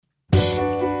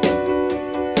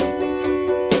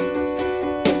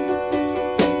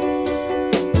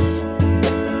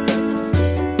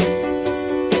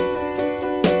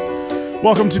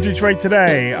Welcome to Detroit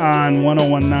Today on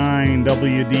 1019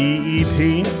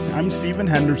 WDET. I'm Stephen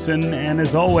Henderson, and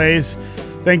as always,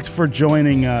 thanks for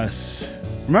joining us.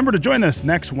 Remember to join us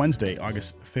next Wednesday,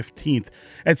 August 15th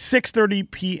at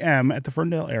 6:30 p.m. at the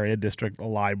Ferndale Area District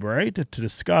Library to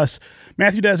discuss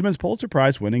Matthew Desmond's Pulitzer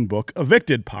Prize-winning book,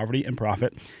 Evicted: Poverty and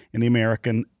Profit in the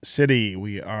American City.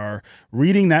 We are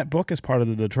reading that book as part of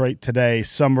the Detroit Today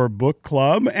Summer Book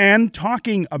Club and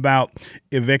talking about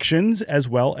evictions as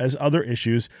well as other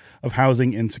issues of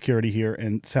housing insecurity here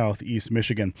in Southeast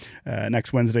Michigan.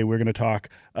 Next Wednesday, we're going to talk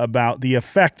about the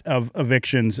effect of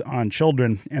evictions on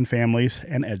children and families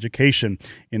and education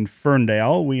in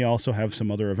Ferndale. We also have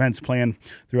some other events planned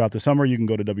throughout the summer. You can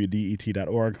go to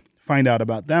WDET.org, find out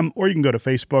about them, or you can go to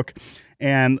Facebook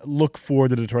and look for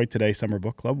the Detroit Today Summer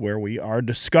Book Club, where we are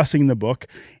discussing the book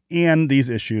and these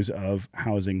issues of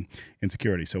housing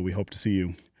insecurity. So we hope to see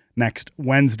you next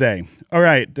Wednesday. All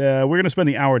right, we're going to spend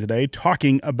the hour today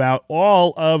talking about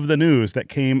all of the news that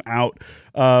came out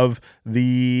of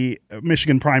the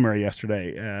Michigan primary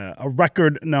yesterday. A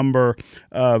record number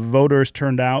of voters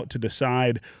turned out to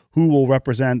decide who will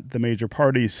represent the major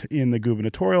parties in the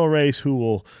gubernatorial race, who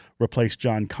will replace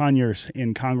John Conyers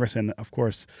in Congress. And, of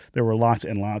course, there were lots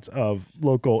and lots of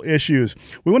local issues.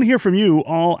 We want to hear from you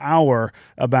all hour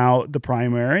about the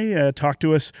primary. Talk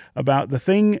to us about the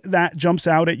thing that jumps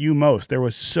out at you most. There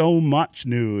was so much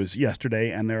news yesterday,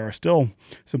 and there are still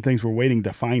some things we're waiting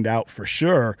to find out for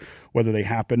sure whether they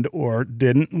happened or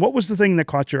didn't. What was the thing that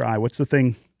caught your eye? What's the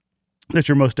thing that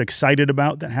you're most excited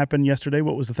about that happened yesterday?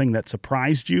 What was the thing that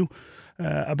surprised you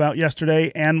about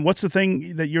yesterday? And what's the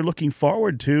thing that you're looking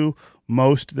forward to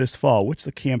most this fall? What's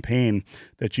the campaign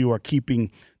that you are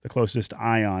keeping the closest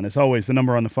eye on? As always, the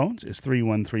number on the phones is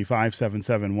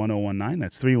 313-577-1019.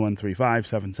 That's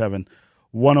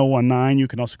 313-577-1019. You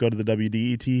can also go to the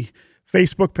WDET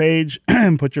Facebook page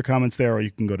and put your comments there, or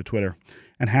you can go to Twitter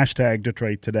and hashtag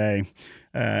Detroit Today.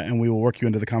 And we will work you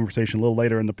into the conversation a little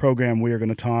later in the program. We are going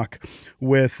to talk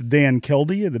with Dan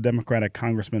Kildee, the Democratic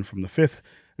congressman from the 5th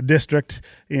District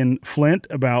in Flint,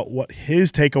 about what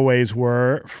his takeaways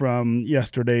were from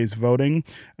yesterday's voting.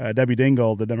 Debbie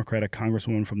Dingell, the Democratic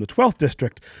congresswoman from the 12th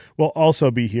District, will also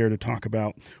be here to talk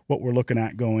about what we're looking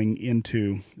at going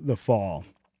into the fall.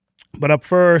 But up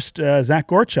first, Zach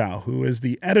Gorchow, who is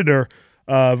the editor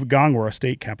of Gongwer, a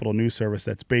state capital news service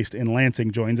that's based in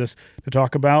Lansing, joins us to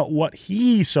talk about what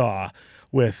he saw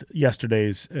with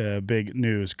yesterday's big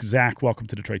news. Zach, welcome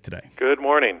to Detroit Today. Good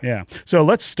morning. Yeah. So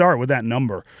let's start with that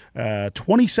number.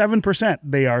 27%,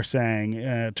 they are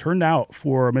saying, turned out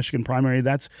for a Michigan primary.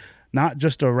 That's not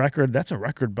just a record. That's a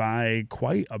record by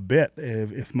quite a bit,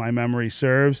 if my memory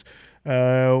serves.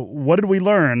 What did we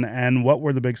learn, and what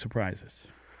were the big surprises?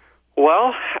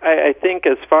 Well, I think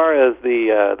as far as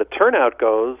the turnout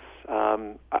goes,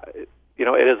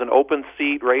 it is an open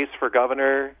seat race for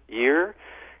governor year,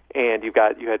 and you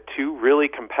had two really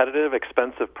competitive,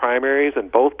 expensive primaries in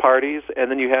both parties, and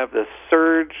then you have this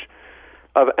surge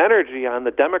of energy on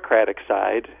the Democratic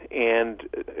side, and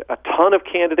a ton of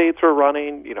candidates were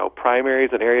running,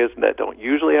 primaries in areas that don't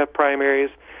usually have primaries,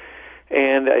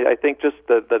 and I think just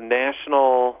the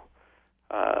national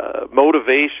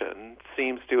motivation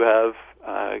seems to have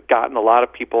gotten a lot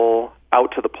of people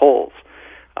out to the polls.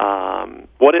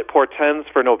 What it portends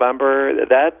for November,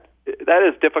 that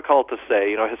is difficult to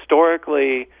say.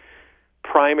 Historically,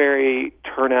 primary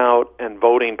turnout and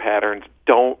voting patterns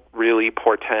don't really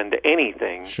portend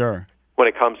anything. Sure. When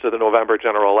it comes to the November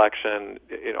general election,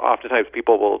 oftentimes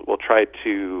people will try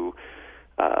to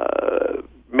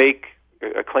make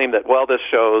a claim that, well, this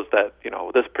shows that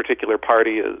this particular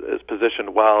party is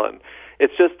positioned well, and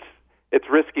it's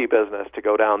risky business to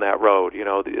go down that road.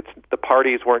 The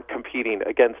parties weren't competing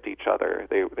against each other;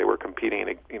 they were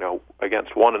competing,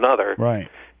 against one another. Right.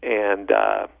 And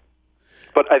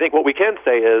but I think what we can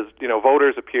say is,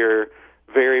 voters appear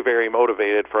very, very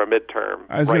motivated for a midterm.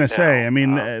 I was going to say,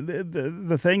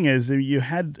 the thing is, you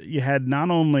had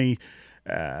not only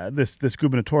this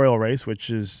gubernatorial race, which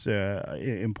is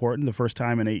important, the first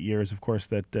time in 8 years, of course,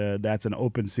 that's an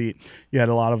open seat. You had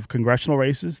a lot of congressional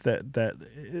races that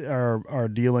are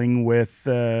dealing with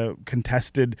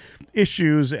contested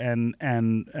issues and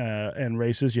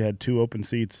races. You had two open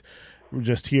seats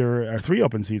just here, or three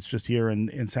open seats just here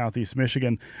in Southeast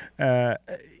Michigan. That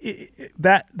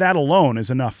alone is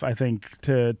enough, I think,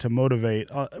 to motivate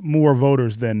more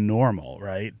voters than normal,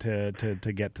 right?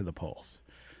 To get to the polls.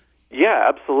 Yeah,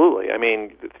 absolutely. I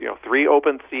mean, three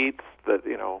open seats that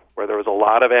where there was a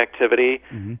lot of activity.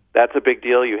 Mm-hmm. That's a big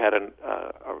deal. You had a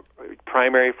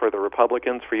primary for the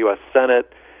Republicans for U.S.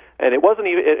 Senate, And it wasn't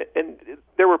even, and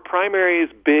there were primaries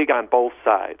big on both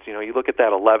sides. You know, you look at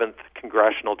that 11th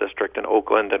congressional district in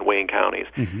Oakland and Wayne counties.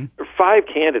 Mm-hmm. There were 5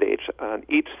 candidates on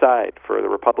each side for the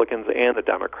Republicans and the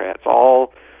Democrats,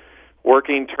 all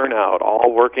working turnout,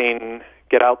 all working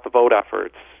get out the vote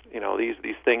efforts. You know, these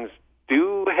things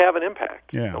do have an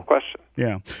impact, no question.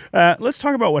 Yeah. Let's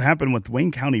talk about what happened with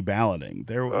Wayne County balloting.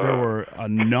 There were a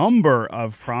number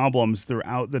of problems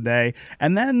throughout the day.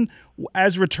 And then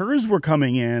as returns were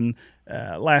coming in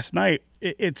last night,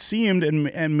 it seemed,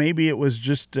 and maybe it was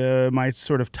just my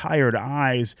sort of tired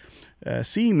eyes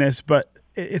seeing this, but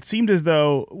it seemed as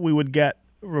though we would get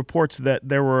reports that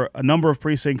there were a number of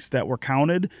precincts that were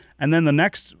counted, and then the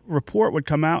next report would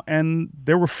come out and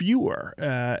there were fewer.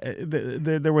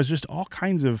 There was just all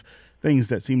kinds of things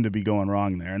that seemed to be going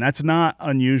wrong there. And that's not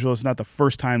unusual. It's not the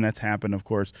first time that's happened, of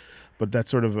course, but that's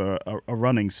sort of a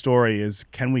running story is,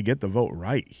 can we get the vote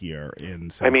right here in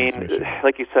Southeast Michigan?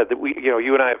 Like you said, that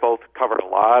you and I have both covered a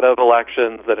lot of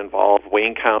elections that involve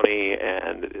Wayne County,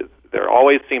 and there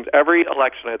always seems, every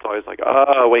election it's always like,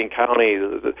 Wayne County.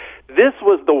 This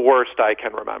was the worst I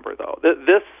can remember, though.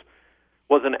 This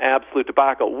was an absolute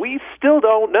debacle. We still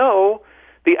don't know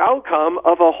the outcome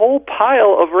of a whole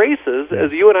pile of races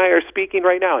as you and I are speaking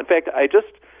right now. In fact, I just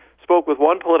spoke with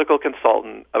one political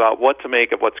consultant about what to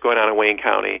make of what's going on in Wayne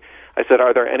County. I said,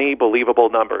 are there any believable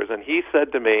numbers? And he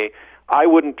said to me, I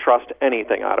wouldn't trust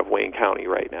anything out of Wayne County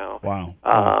right now. Wow.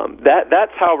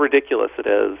 That's how ridiculous it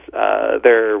is.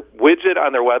 Their widget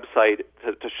on their website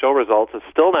to show results is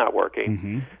still not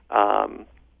working. Mm-hmm.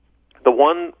 The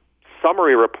one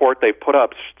summary report they put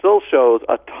up still shows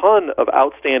a ton of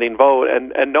outstanding vote,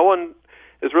 and no one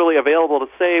is really available to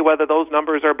say whether those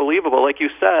numbers are believable. Like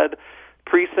you said,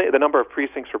 the number of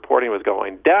precincts reporting was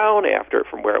going down after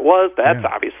from where it was. That's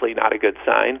obviously not a good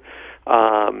sign.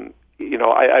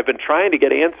 I've been trying to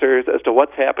get answers as to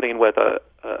what's happening with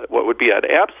what would be an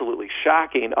absolutely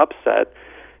shocking upset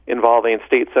involving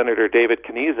State Senator David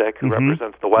Kniezek, who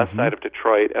represents the west side of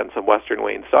Detroit and some western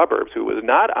Wayne suburbs, who was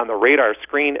not on the radar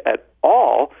screen at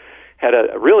all, had a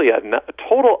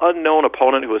total unknown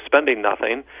opponent who was spending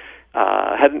nothing,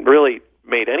 hadn't really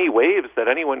made any waves that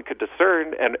anyone could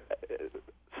discern, and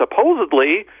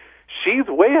supposedly she's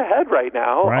way ahead right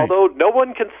now, although no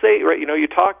one can say, right, you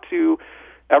talk to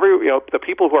the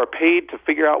people who are paid to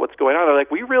figure out what's going on, they're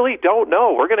like, we really don't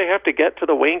know. We're going to have to get to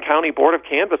the Wayne County Board of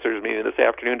Canvassers meeting this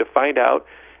afternoon to find out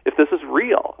if this is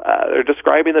real. They're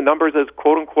describing the numbers as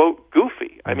quote-unquote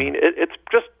goofy. I mean, it's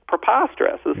just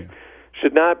preposterous. This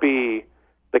should not be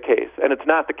the case, and it's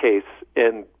not the case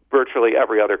in virtually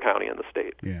every other county in the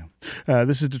state. Yeah.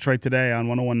 This is Detroit Today on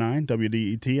 101.9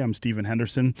 WDET. I'm Stephen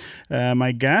Henderson.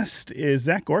 My guest is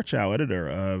Zach Gorchow, editor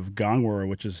of Gongwer,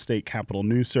 which is a state capital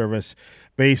news service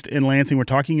based in Lansing. We're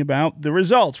talking about the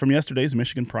results from yesterday's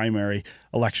Michigan primary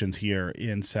elections here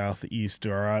in southeast,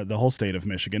 or the whole state of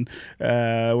Michigan.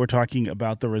 We're talking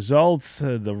about the results.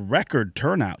 The record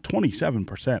turnout,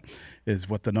 27%, is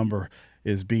what the number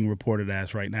is being reported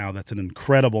as right now. That's an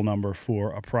incredible number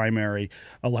for a primary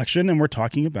election, and we're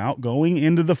talking about going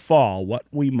into the fall, what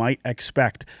we might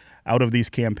expect out of these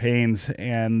campaigns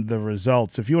and the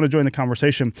results. If you want to join the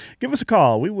conversation, give us a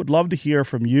call. We would love to hear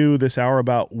from you this hour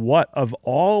about what of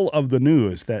all of the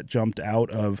news that jumped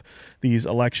out of these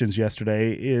elections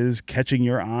yesterday is catching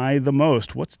your eye the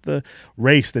most. What's the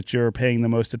race that you're paying the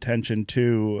most attention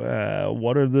to?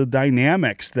 What are the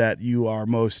dynamics that you are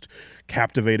most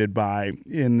captivated by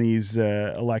in these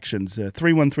elections?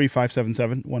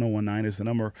 313-577-1019 is the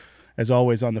number. As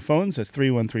always, on the phones, that's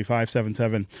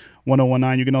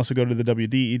 313-577-1019. You can also go to the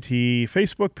WDET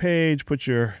Facebook page, put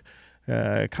your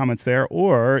comments there,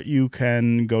 or you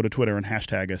can go to Twitter and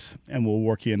hashtag us, and we'll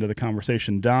work you into the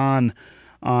conversation. Don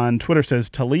on Twitter says,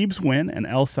 Tlaib's win and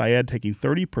El Sayed taking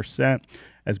 30%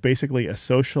 as basically a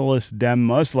socialist Dem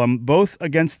Muslim, both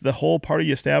against the whole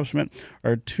party establishment,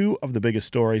 are two of the biggest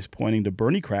stories pointing to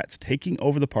Bernie-crats taking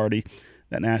over the party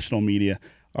that national media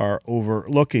are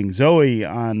overlooking. Zoe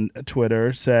on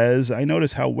Twitter says, I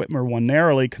notice how Whitmer won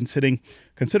narrowly considering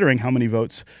how many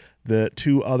votes the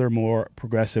two other more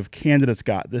progressive candidates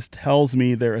got. This tells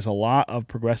me there is a lot of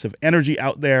progressive energy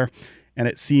out there, and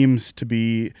it seems to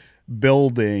be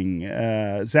building.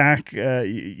 Zach,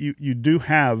 you do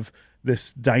have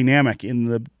this dynamic in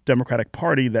the Democratic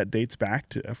Party that dates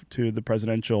back to the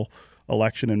presidential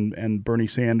election and Bernie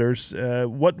Sanders.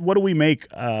 What do we make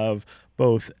of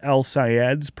both El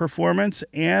Sayed's performance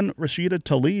and Rashida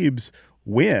Tlaib's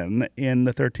win in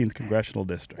the 13th Congressional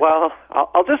District? Well,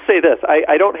 I'll just say this.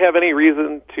 I don't have any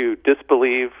reason to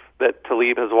disbelieve that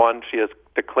Tlaib has won. She has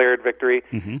declared victory.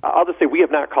 I'll just say we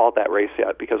have not called that race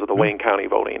yet because of the Wayne County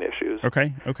voting issues.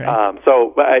 Okay.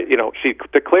 She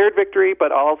declared victory,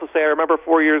 but I'll also say I remember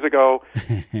 4 years ago,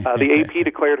 the AP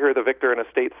declared her the victor in a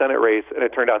state Senate race, and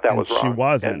it turned out that was wrong. She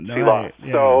wasn't. And she lost.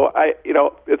 Yeah. So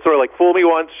it's sort of like fool me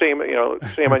once, shame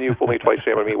on you, fool me twice,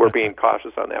 shame on me. We're being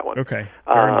cautious on that one. Okay.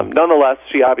 Nonetheless,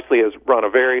 she obviously has run a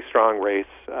very strong race,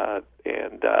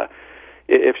 and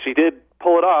if she did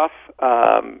pull it off,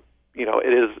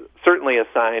 it is certainly a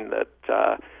sign that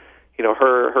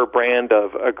her brand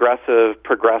of aggressive,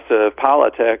 progressive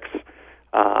politics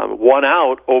won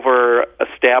out over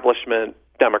establishment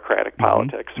Democratic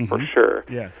politics for sure.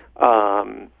 Yes.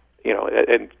 And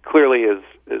clearly is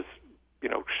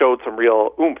showed some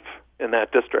real oomph in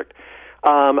that district.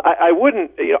 I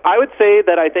would say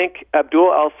that I think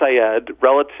Abdul El-Sayed,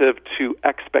 relative to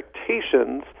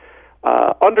expectations,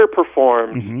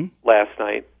 underperformed last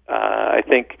night. I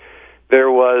think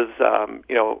there was,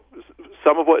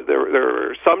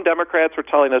 some Democrats were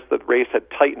telling us that the race had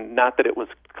tightened, not that it was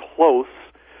close,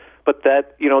 but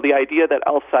that, the idea that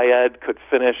El-Sayed could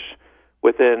finish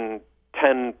within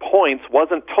 10 points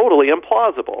wasn't totally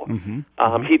implausible.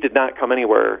 He did not come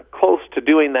anywhere close to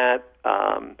doing that.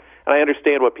 And I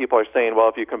understand what people are saying. Well,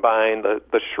 if you combine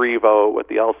the Shree vote with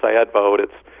the El-Sayed vote,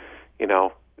 it's,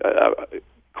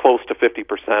 close to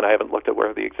 50%. I haven't looked at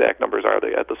where the exact numbers are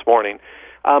at this morning.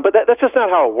 But that's just not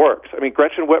how it works. I mean,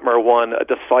 Gretchen Whitmer won a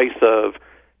decisive,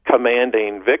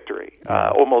 commanding victory,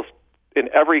 almost in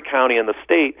every county in the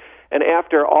state. And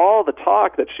after all the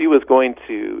talk that she was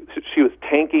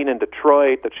tanking in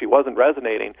Detroit, that she wasn't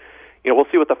resonating, we'll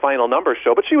see what the final numbers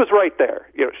show. But she was right there.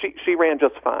 She ran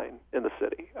just fine in the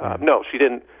city. No, she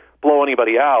didn't blow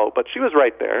anybody out, but she was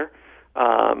right there.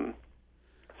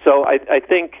 So I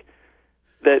think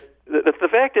that the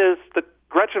fact is that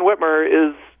Gretchen Whitmer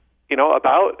is,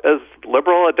 about as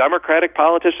liberal a Democratic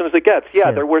politician as it gets. Yeah,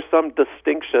 sure. There were some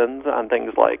distinctions on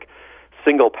things like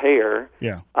single payer,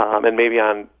 and maybe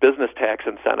on business tax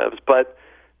incentives. But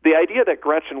the idea that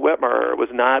Gretchen Whitmer was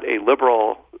not a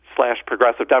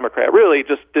liberal/progressive Democrat really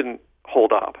just didn't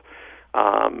hold up.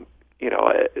 And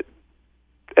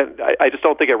I just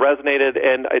don't think it resonated.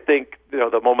 And I think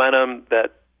the momentum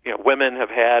that women have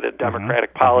had in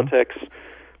Democratic politics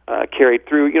carried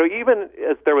through. Even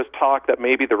as there was talk that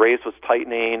maybe the race was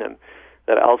tightening and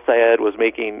that El-Sayed was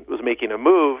making a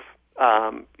move.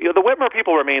 The Whitmer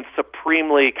people remain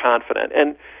supremely confident,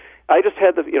 and I just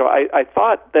had I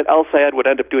thought that El-Sayed would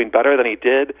end up doing better than he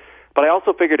did, but I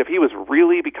also figured if he was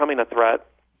really becoming a threat,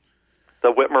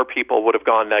 the Whitmer people would have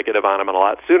gone negative on him a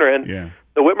lot sooner. And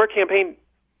the Whitmer campaign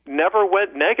never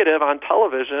went negative on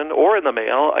television or in the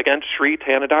mail against Sri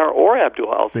Tanadar or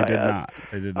Abdul El-Sayed.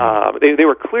 They did not. They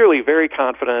were clearly very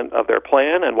confident of their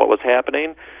plan and what was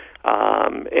happening,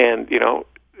 and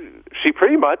she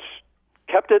pretty much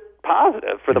kept it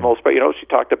positive for the most part. She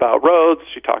talked about roads,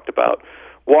 she talked about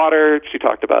water, she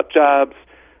talked about jobs,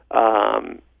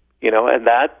 and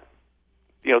that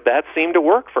seemed to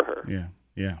work for her.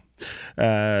 Yeah.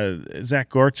 Zach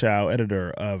Gorchow,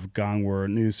 editor of Gongwer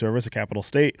News Service, a Capital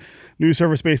State news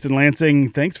service based in Lansing.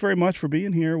 Thanks very much for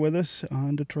being here with us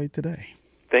on Detroit Today.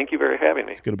 Thank you for having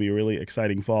me. It's going to be a really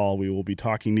exciting fall. We will be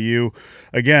talking to you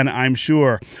again, I'm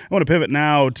sure. I want to pivot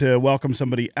now to welcome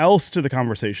somebody else to the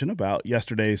conversation about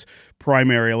yesterday's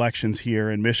primary elections here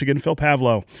in Michigan. Phil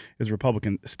Pavlo is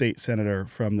Republican state senator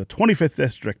from the 25th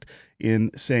District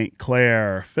in St.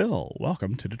 Clair. Phil,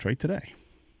 welcome to Detroit Today.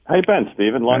 How you been,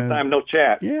 Stephen? Long time no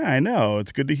chat. Yeah, I know.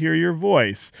 It's good to hear your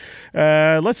voice.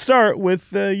 Let's start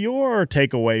with your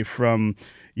takeaway from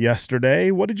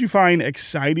yesterday. What did you find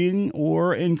exciting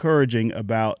or encouraging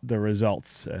about the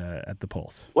results at the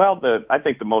polls? Well, I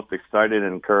think the most exciting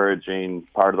and encouraging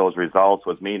part of those results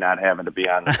was me not having to be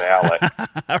on the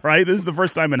ballot. Right? This is the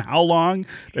first time in how long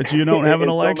that you don't have an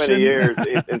election? So many years,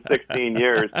 in 16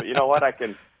 years. But you know what? I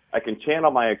can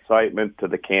channel my excitement to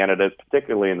the candidates,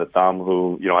 particularly in the thumb,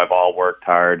 who, have all worked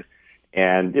hard.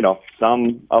 And,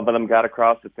 some of them got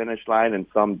across the finish line and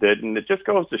some didn't. It just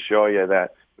goes to show you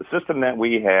that the system that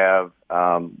we have,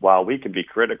 while we can be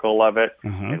critical of it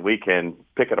and we can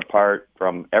pick it apart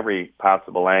from every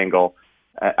possible angle,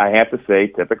 I have to say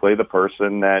typically the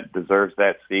person that deserves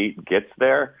that seat gets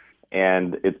there.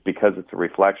 And it's because it's a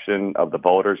reflection of the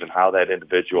voters and how that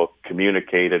individual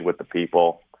communicated with the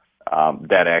people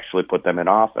that actually put them in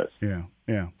office. Yeah.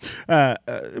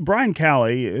 Brian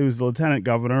Calley, who's the lieutenant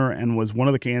governor and was one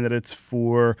of the candidates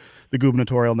for the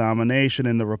gubernatorial nomination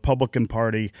in the Republican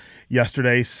Party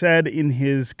yesterday, said in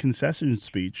his concession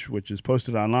speech, which is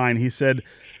posted online, he said,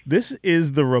 "This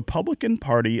is the Republican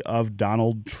Party of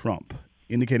Donald Trump,"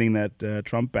 indicating that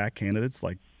Trump-backed candidates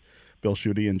like Bill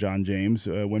Schuette and John James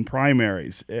win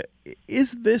primaries.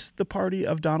 Is this the party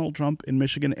of Donald Trump in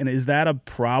Michigan, and is that a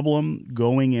problem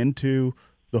going into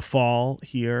the fall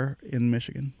here in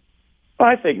Michigan? Well,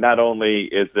 I think not only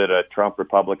is it a Trump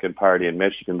Republican Party in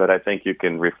Michigan, but I think you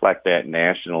can reflect that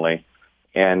nationally.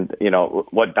 And,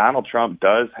 what Donald Trump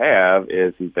does have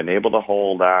is he's been able to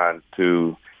hold on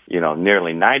to,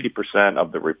 nearly 90%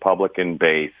 of the Republican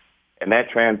base. And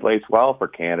that translates well for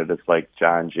candidates like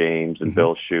John James and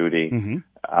Bill Schuette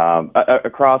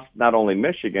across not only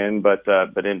Michigan, but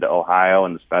into Ohio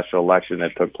and the special election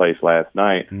that took place last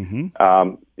night.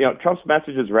 Trump's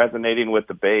message is resonating with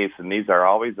the base, and these are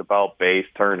always about base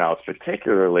turnouts,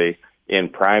 particularly in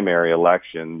primary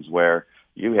elections where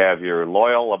you have your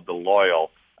loyal of the loyal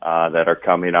that are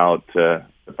coming out to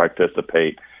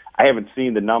participate. I haven't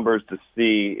seen the numbers to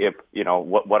see if,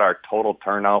 what our total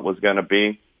turnout was going to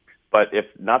be. But if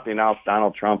nothing else,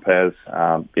 Donald Trump has,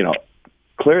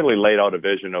 clearly laid out a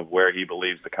vision of where he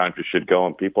believes the country should go,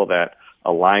 and people that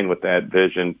align with that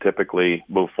vision typically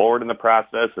move forward in the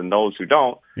process, and those who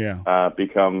don't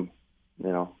become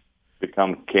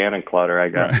cannon clutter, I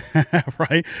guess.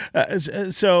 Right.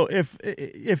 So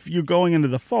if you're going into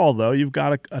the fall, though, you've got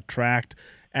to attract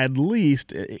at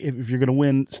least, if you're going to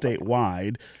win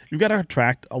statewide, you've got to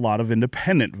attract a lot of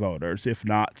independent voters, if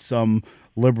not some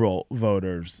liberal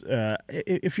voters.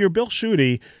 If you're Bill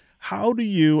Schuette, how do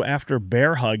you, after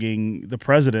bear hugging the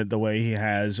president the way he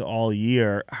has all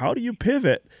year, how do you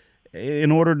pivot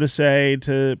in order to say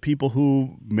to people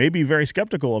who may be very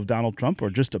skeptical of Donald Trump or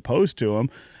just opposed to him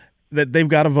that they've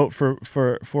got to vote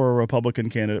for a Republican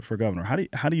candidate for governor?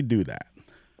 How do you do that?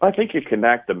 I think you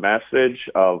connect the message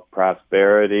of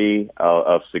prosperity,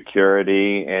 of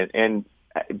security, and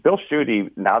Bill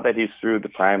Schuette, now that he's through the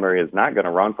primary, is not going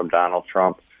to run from Donald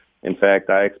Trump. In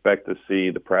fact, I expect to see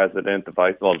the president, the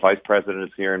vice president is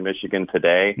here in Michigan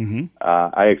today.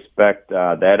 I expect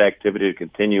that activity to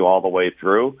continue all the way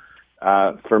through.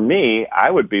 For me,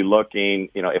 I would be looking,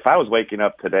 if I was waking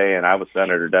up today and I was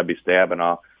Senator Debbie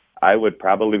Stabenow, I would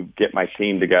probably get my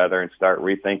team together and start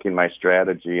rethinking my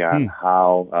strategy on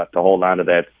how to hold on to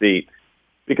that seat.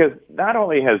 Because not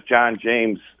only has John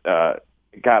James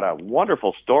got a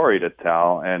wonderful story to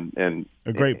tell and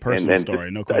a great personal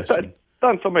story, no question.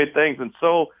 Done so many things and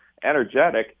so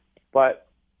energetic, but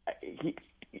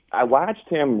I watched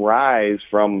him rise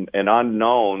from an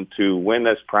unknown to win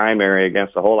this primary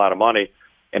against a whole lot of money,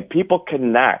 and people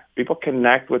connect. People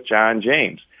connect with John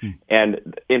James.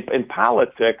 And in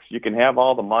politics, you can have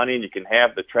all the money and you can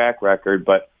have the track record,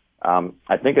 but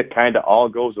I think it kind of all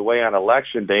goes away on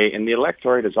election day, and the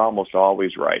electorate is almost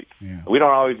always right. We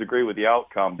don't always agree with the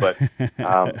outcome, but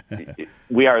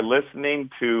we are listening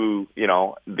to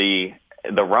the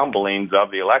rumblings of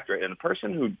the electorate, and the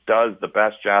person who does the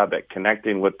best job at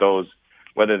connecting with those,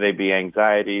 whether they be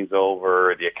anxieties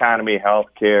over the economy,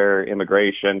 healthcare,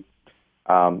 immigration,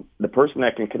 the person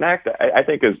that can connect, I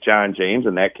think, is John James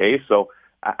in that case. So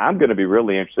I'm going to be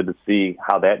really interested to see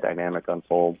how that dynamic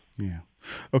unfolds. Yeah.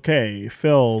 Okay,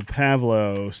 Phil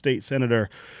Pavlo, state senator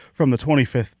from the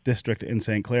 25th district in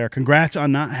St. Clair. Congrats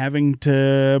on not having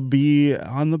to be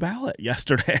on the ballot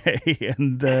yesterday.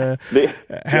 And the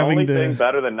only thing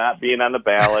better than not being on the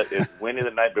ballot is winning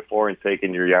the night before and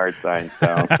taking your yard signs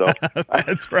down. So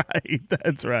That's right.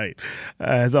 That's right.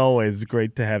 As always,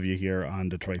 great to have you here on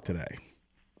Detroit Today.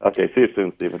 Okay, see you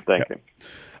soon, Stephen. Thank you.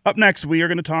 Up next, we are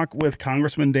going to talk with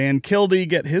Congressman Dan Kildee,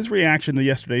 get his reaction to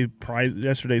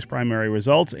yesterday's primary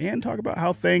results, and talk about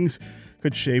how things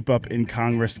could shape up in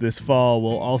Congress this fall.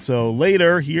 We'll also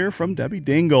later hear from Debbie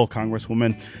Dingell,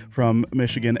 Congresswoman from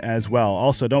Michigan as well.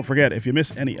 Also, don't forget, if you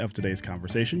miss any of today's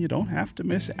conversation, you don't have to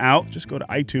miss out. Just go to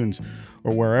iTunes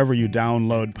or wherever you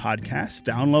download podcasts.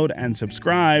 Download and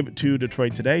subscribe to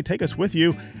Detroit Today. Take us with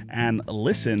you and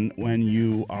listen when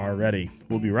you are ready.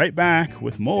 We'll be right back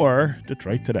with more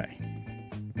Detroit Today.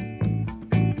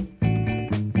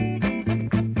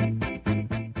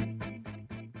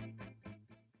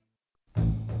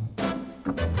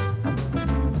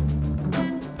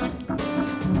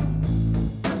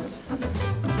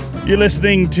 You're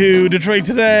listening to Detroit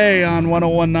Today on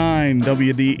 101.9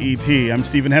 WDET. I'm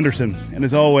Stephen Henderson, and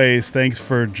as always, thanks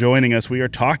for joining us. We are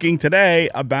talking today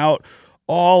about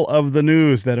all of the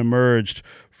news that emerged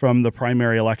from the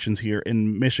primary elections here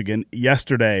in Michigan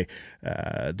yesterday.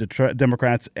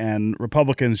 Democrats and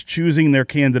Republicans choosing their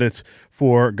candidates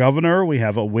for governor. We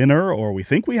have a winner, or we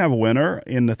think we have a winner,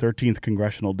 in the 13th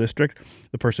Congressional District,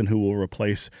 the person who will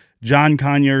replace John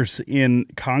Conyers in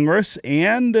Congress.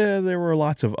 And there were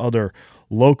lots of other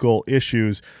local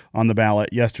issues on the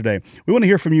ballot yesterday. We want to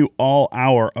hear from you all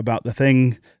hour about the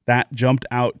thing that jumped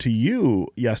out to you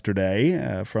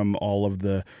yesterday from all of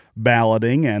the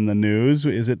balloting and the news.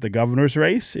 Is it the governor's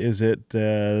race? Is it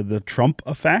the Trump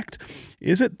effect?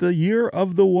 Is it the year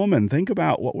of the woman? Think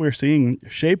about what we're seeing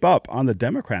shape up on the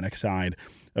Democratic side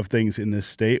of things in this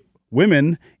state.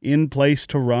 Women in place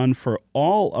to run for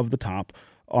all of the top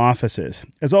offices.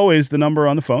 As always, the number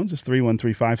on the phones is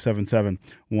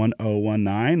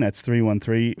 313-577-1019. That's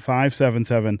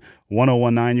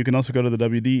 313-577-1019. You can also go to the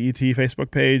WDET Facebook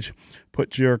page,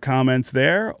 put your comments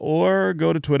there, or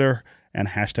go to Twitter and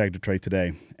hashtag Detroit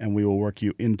Today, and we will work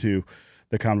you into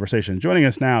the conversation. Joining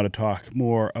us now to talk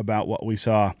more about what we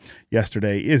saw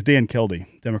yesterday is Dan Kildee,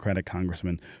 Democratic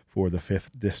Congressman for the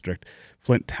 5th District,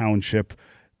 Flint Township.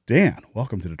 Dan,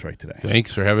 welcome to Detroit Today.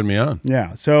 Thanks for having me on.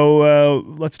 Yeah, so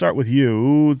let's start with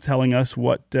you telling us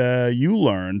what you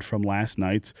learned from last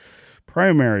night's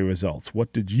primary results.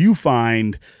 What did you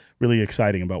find really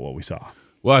exciting about what we saw?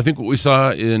 Well, I think what we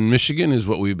saw in Michigan is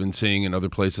what we've been seeing in other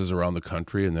places around the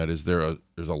country, and that is there's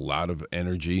a lot of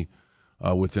energy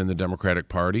within the Democratic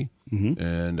Party,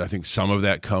 and I think some of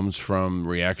that comes from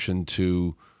reaction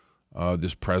to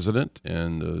this president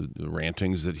and the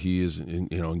rantings that he is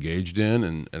engaged in,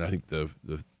 and I think the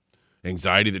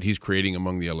anxiety that he's creating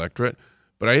among the electorate.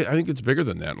 But I think it's bigger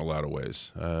than that in a lot of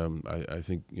ways. I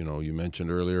think you mentioned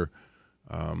earlier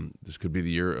this could be the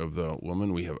year of the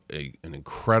woman. We have an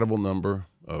incredible number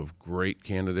of great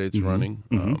candidates running.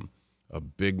 A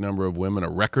big number of women, a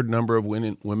record number of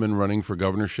women running for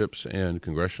governorships and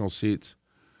congressional seats.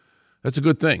 That's a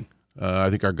good thing. I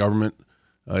think our government,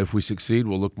 if we succeed,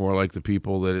 will look more like the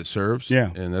people that it serves. Yeah.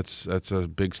 And that's a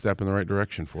big step in the right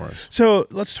direction for us. So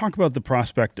let's talk about the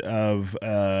prospect of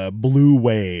blue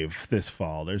wave this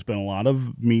fall. There's been a lot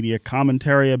of media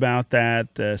commentary about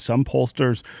that. Some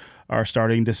pollsters are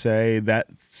starting to say that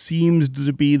seems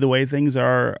to be the way things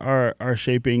are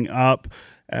shaping up.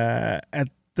 At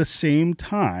the same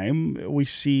time, we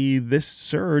see this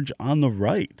surge on the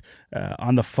right,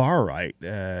 on the far right,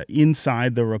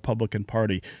 inside the Republican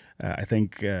Party. I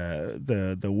think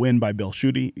the win by Bill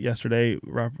Schuette yesterday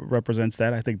represents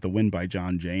that. I think the win by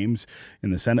John James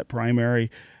in the Senate primary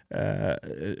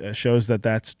shows that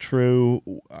that's true.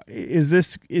 Is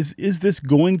this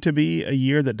going to be a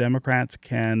year that Democrats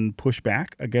can push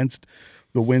back against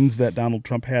the wins that Donald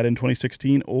Trump had in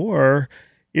 2016, or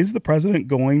is the president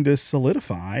going to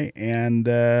solidify and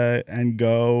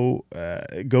go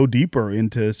deeper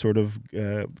into sort of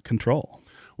control?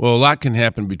 Well, a lot can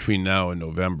happen between now and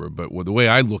November, but the way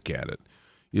I look at it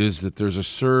is that there's a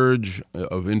surge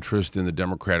of interest in the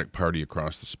Democratic Party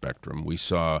across the spectrum. We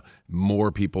saw more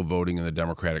people voting in the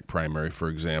Democratic primary, for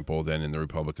example, than in the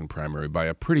Republican primary by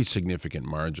a pretty significant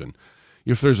margin.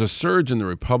 If there's a surge in the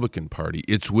Republican Party,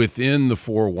 it's within the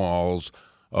four walls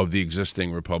of the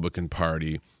existing Republican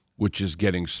Party, which is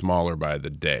getting smaller by the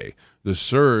day. The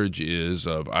surge is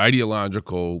of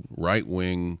ideological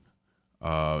right-wing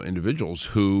individuals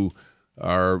who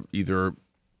are either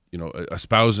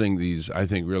espousing these, I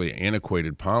think, really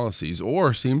antiquated policies,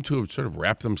 or seem to have sort of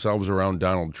wrapped themselves around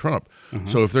Donald Trump.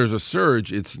 So if there's a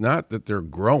surge, it's not that they're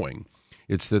growing;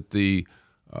 it's that the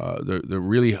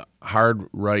really hard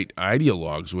right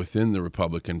ideologues within the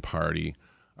Republican Party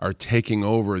are taking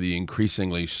over the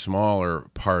increasingly smaller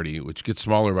party, which gets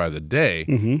smaller by the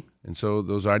day, and so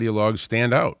those ideologues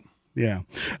stand out. Yeah,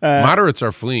 moderates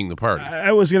are fleeing the party.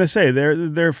 I was going to say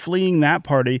they're fleeing that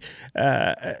party.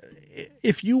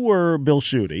 If you were Bill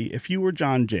Schuette, if you were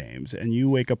John James, and you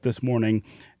wake up this morning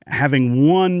having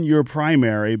won your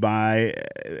primary by,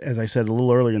 as I said a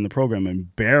little earlier in the program,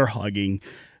 and bear hugging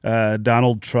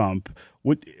Donald Trump,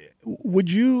 would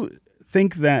you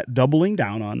think that doubling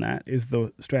down on that is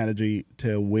the strategy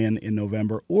to win in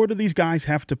November, or do these guys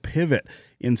have to pivot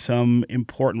in some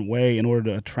important way in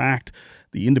order to attract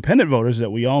the independent voters that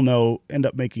we all know end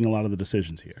up making a lot of the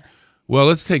decisions here? Well,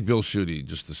 let's take Bill Schuette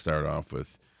just to start off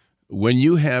with. When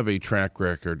you have a track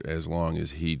record as long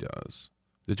as he does,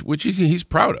 which he's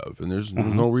proud of, and there's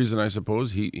no reason, I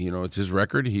suppose, it's his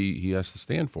record, he has to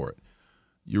stand for it.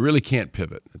 You really can't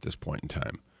pivot at this point in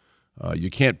time. You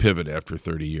can't pivot after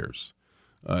 30 years.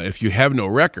 If you have no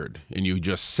record and you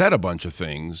just said a bunch of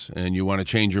things and you want to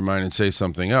change your mind and say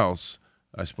something else,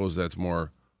 I suppose that's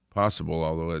more possible,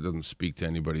 although it doesn't speak to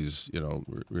anybody's,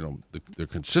 their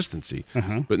consistency.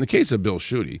 But in the case of Bill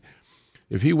Schuette,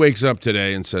 if he wakes up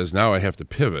today and says, now I have to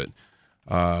pivot,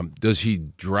 does he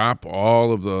drop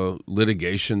all of the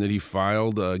litigation that he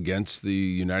filed against the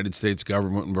United States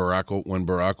government when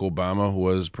Barack Obama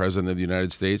was president of the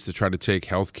United States to try to take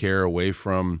health care away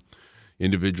from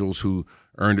individuals who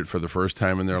earned it for the first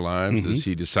time in their lives? Does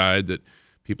he decide that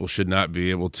people should not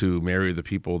be able to marry the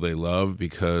people they love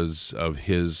because of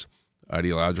his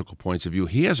ideological points of view?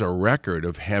 He has a record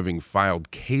of having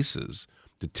filed cases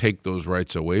to take those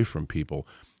rights away from people.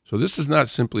 So this is not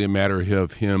simply a matter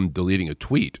of him deleting a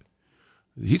tweet.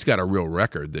 He's got a real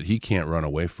record that he can't run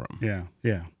away from. Yeah.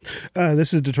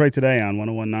 This is Detroit Today on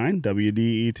 101.9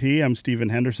 WDET. I'm Stephen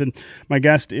Henderson. My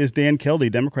guest is Dan Kildee,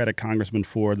 Democratic Congressman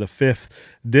for the 5th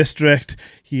District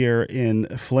here in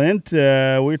Flint.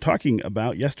 We're talking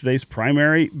about yesterday's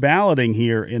primary balloting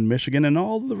here in Michigan and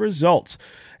all the results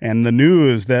and the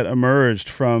news that emerged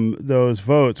from those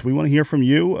votes. We want to hear from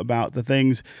you about the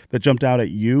things that jumped out at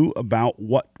you about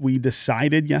what we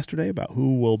decided yesterday, about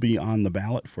who will be on the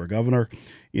ballot for governor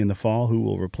in the fall, who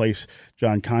will replace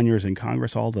John Conyers in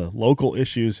Congress, all the local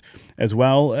issues as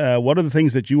well. What are the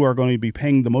things that you are going to be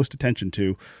paying the most attention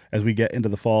to as we get into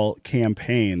the fall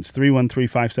campaigns?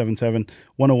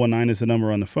 313-577-1019 is the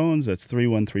number on the phones. That's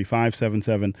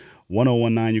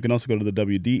 313-577-1019. You can also go to the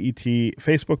WDET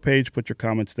Facebook page, put your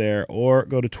comments there, or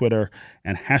go to Twitter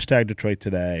and hashtag Detroit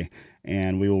Today,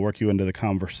 and we will work you into the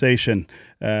conversation.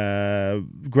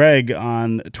 Greg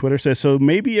on Twitter says, so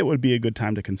maybe it would be a good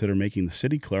time to consider making the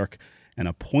city clerk an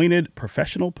appointed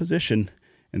professional position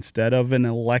instead of an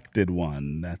elected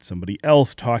one. That's somebody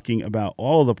else talking about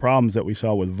all of the problems that we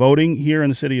saw with voting here in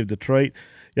the city of Detroit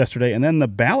yesterday, and then the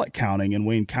ballot counting in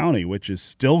Wayne County, which is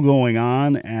still going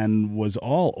on and was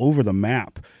all over the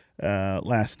map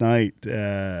last night.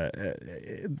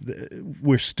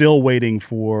 We're still waiting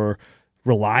for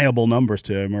reliable numbers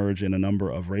to emerge in a number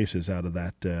of races out of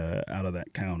that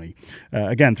county.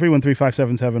 Again,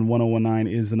 313-577-1019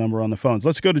 is the number on the phones.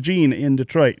 Let's go to Gene in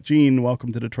Detroit. Gene,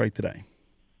 welcome to Detroit Today.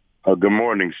 Good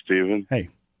morning, Stephen. Hey.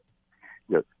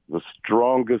 Yeah, the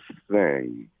strongest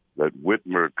thing that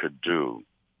Whitmer could do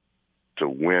to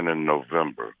win in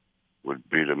November would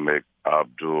be to make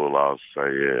Abdul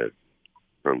al-Sayed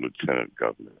her lieutenant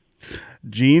governor.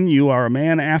 Gene, you are a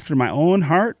man after my own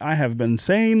heart. I have been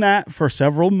saying that for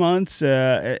several months,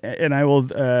 and I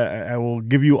will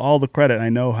give you all the credit. I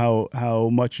know how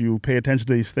much you pay attention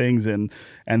to these things and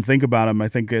think about them. I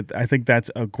think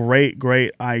that's a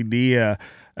great idea.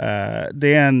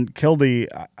 Dan Kildee,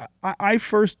 I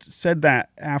first said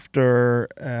that after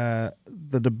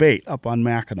the debate up on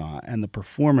Mackinac and the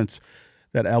performance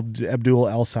that Abdul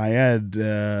al-Sayed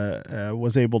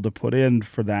was able to put in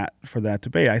for that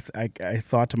debate. I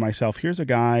thought to myself, here's a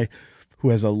guy who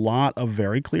has a lot of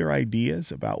very clear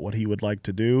ideas about what he would like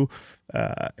to do.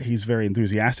 He's very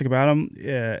enthusiastic about them,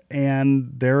 and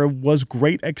there was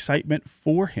great excitement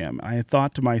for him. I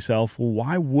thought to myself, well,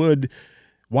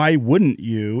 why wouldn't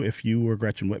you, if you were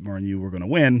Gretchen Whitmer and you were going to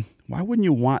win, why wouldn't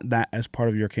you want that as part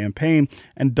of your campaign?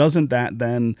 And doesn't that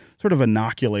then sort of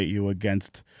inoculate you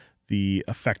against the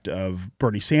effect of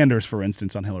Bernie Sanders, for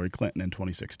instance, on Hillary Clinton in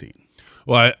 2016?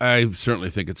 Well, I certainly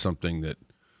think it's something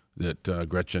that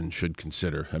Gretchen should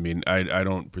consider. I mean, I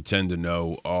don't pretend to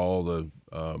know all the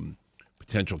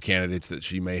potential candidates that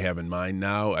she may have in mind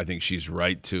now. I think she's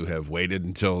right to have waited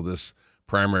until this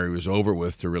primary was over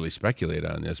with to really speculate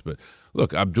on this. But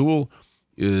look, Abdul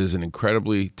is an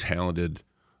incredibly talented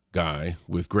guy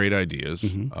with great ideas,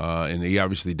 and he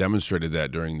obviously demonstrated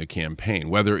that during the campaign.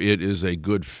 Whether it is a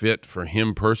good fit for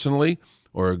him personally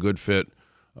or a good fit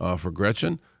for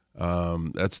Gretchen,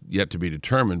 that's yet to be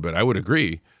determined. But I would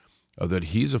agree that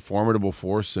he's a formidable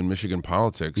force in Michigan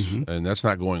politics, and that's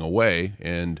not going away.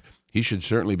 And he should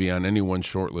certainly be on anyone's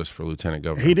short list for lieutenant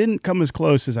governor. He didn't come as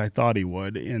close as I thought he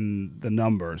would in the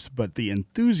numbers, but the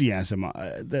enthusiasm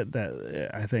that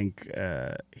I think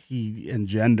he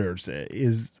engenders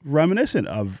is reminiscent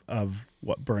of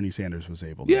what Bernie Sanders was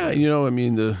able to do. Yeah, I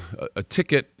mean, a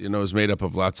ticket, is made up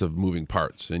of lots of moving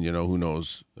parts, and, who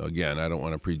knows? Again, I don't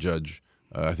want to prejudge.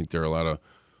 I think there are a lot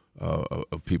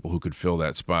of people who could fill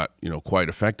that spot, quite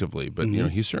effectively, but,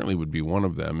 he certainly would be one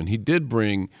of them. And he did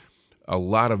bring a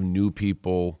lot of new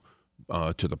people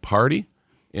to the party,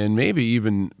 and maybe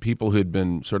even people who had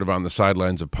been sort of on the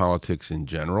sidelines of politics in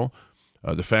general.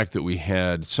 The fact that we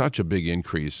had such a big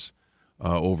increase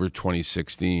over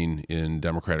 2016 in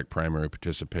Democratic primary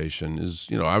participation is,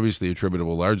 obviously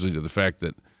attributable largely to the fact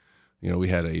that, we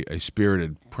had a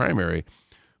spirited primary.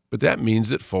 But that means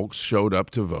that folks showed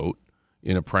up to vote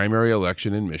in a primary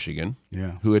election in Michigan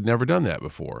who had never done that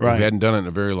before, right, who hadn't done it in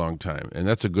a very long time. And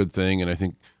that's a good thing, and I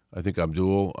think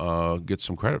Abdul gets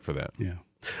some credit for that. Yeah.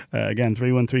 Again,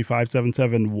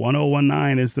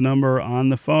 313-577-1019 is the number on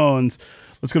the phones.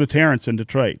 Let's go to Terrence in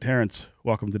Detroit. Terrence,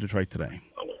 welcome to Detroit Today.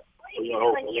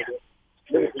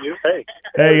 Hey.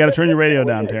 Hey, you got to turn your radio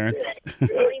down, Terrence. You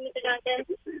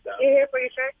here for your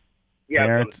shirt?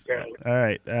 Terrence. All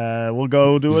right. We'll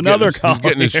go do another call. He's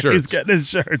getting his shirts. He's getting his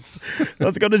shirts.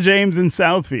 Let's go to James in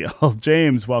Southfield.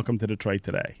 James, welcome to Detroit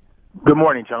Today. Good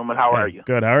morning, gentlemen. How are you?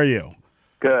 Good. How are you?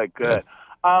 Good.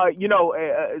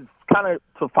 It's kind of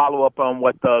to follow up on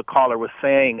what the caller was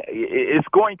saying. It's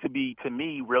going to be, to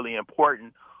me, really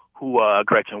important who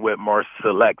Gretchen Whitmer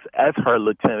selects as her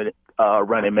lieutenant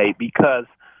running mate, because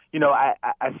I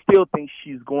still think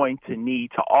she's going to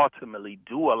need to ultimately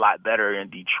do a lot better in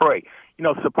Detroit.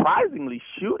 Surprisingly,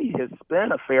 Schuette has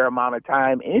spent a fair amount of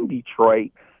time in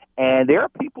Detroit, and there are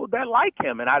people that like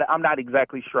him, and I'm not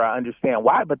exactly sure I understand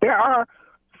why, but there are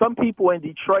some people in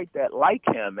Detroit that like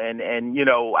him, and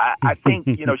I think,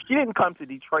 she didn't come to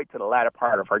Detroit to the latter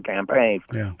part of her campaign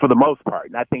for the most part,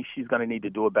 and I think she's going to need to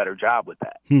do a better job with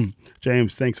that.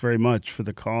 James, thanks very much for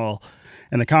the call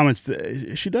and the comments.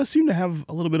 She does seem to have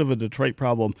a little bit of a Detroit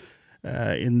problem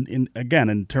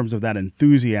in terms of that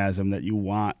enthusiasm that you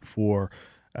want for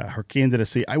her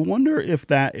candidacy. I wonder if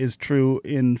that is true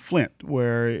in Flint,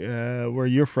 where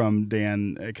you're from,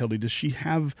 Dan Kildee. Does she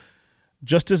have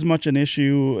just as much an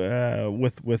issue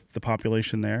with the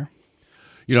population there?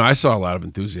 I saw a lot of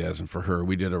enthusiasm for her.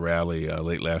 We did a rally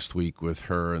late last week with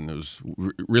her, and it was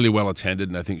really well attended,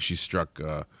 and I think she struck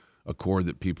a chord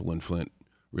that people in Flint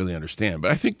really understand.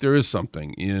 But I think there is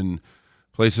something in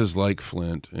places like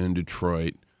Flint and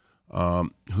Detroit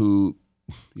who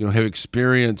have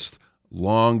experienced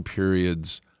long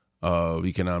periods of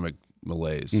economic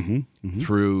malaise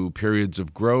through periods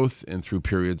of growth and through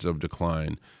periods of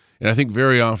decline. And I think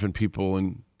very often people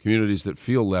in communities that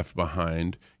feel left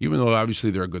behind, even though obviously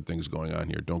there are good things going on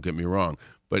here, don't get me wrong,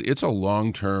 but it's a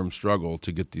long-term struggle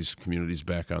to get these communities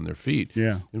back on their feet.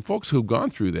 Yeah. And folks who've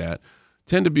gone through that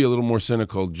tend to be a little more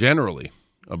cynical generally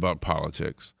about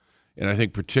politics. And I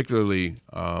think particularly,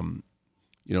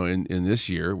 in this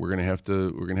year, we're going to have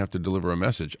to deliver a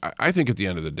message. I think at the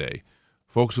end of the day,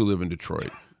 folks who live in Detroit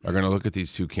are going to look at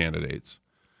these two candidates,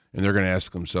 and they're going to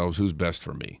ask themselves, who's best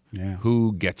for me? Yeah.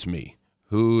 Who gets me?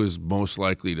 Who is most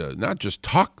likely to not just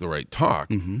talk the right talk,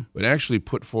 but actually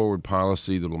put forward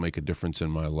policy that will make a difference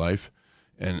in my life?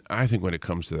 And I think when it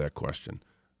comes to that question,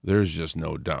 there's just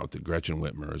no doubt that Gretchen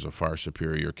Whitmer is a far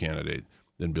superior candidate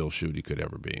than Bill Schuette could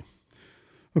ever be.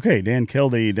 Okay, Dan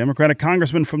Kildee, Democratic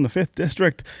Congressman from the 5th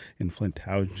District in Flint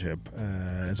Township.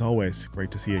 As always, great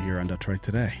to see you here on Detroit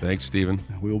Today. Thanks, Stephen.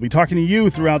 We will be talking to you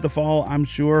throughout the fall, I'm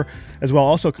sure, as well.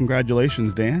 Also,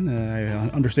 congratulations, Dan. I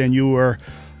understand you were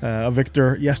a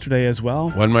victor yesterday as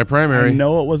well. Won my primary. I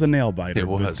know it was a nail biter, it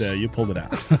was. But you pulled it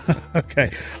out.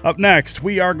 Okay, up next,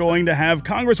 we are going to have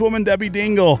Congresswoman Debbie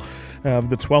Dingell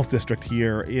of the 12th District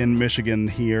here in Michigan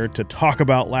here to talk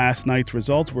about last night's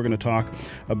results. We're going to talk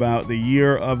about the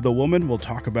Year of the Woman. We'll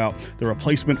talk about the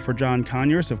replacement for John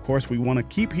Conyers. Of course, we want to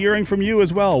keep hearing from you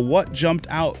as well. What jumped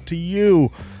out to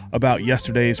you about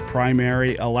yesterday's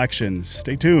primary elections?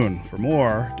 Stay tuned for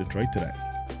more Detroit Today.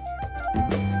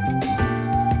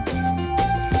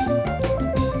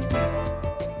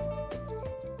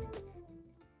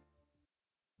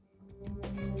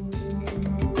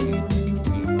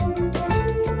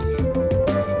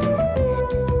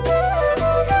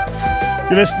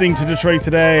 You're listening to Detroit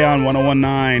Today on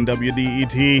 101.9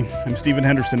 WDET. I'm Stephen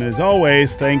Henderson, and as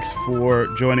always, thanks for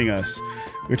joining us.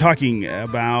 We're talking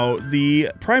about the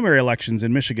primary elections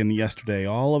in Michigan yesterday,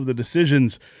 all of the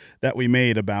decisions that we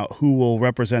made about who will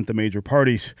represent the major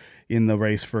parties in the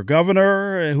race for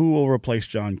governor, who will replace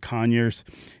John Conyers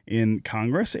in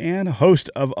Congress, and a host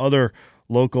of other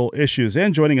local issues.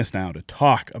 And joining us now to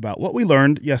talk about what we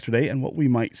learned yesterday and what we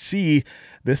might see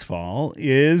this fall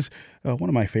is one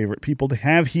of my favorite people to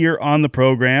have here on the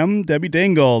program, Debbie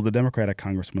Dingell, the Democratic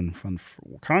Congresswoman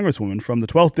from the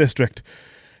 12th District.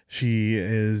 She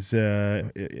lives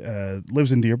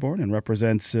in Dearborn and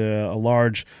represents a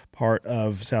large part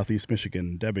of Southeast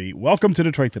Michigan. Debbie, welcome to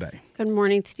Detroit Today. Good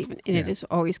morning, Stephen, and it is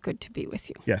always good to be with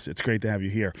you. Yes, it's great to have you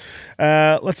here.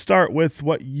 Let's start with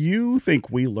what you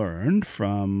think we learned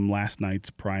from last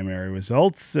night's primary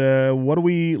results. What are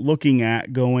we looking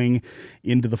at going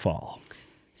into the fall?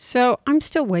 So I'm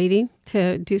still waiting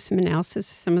to do some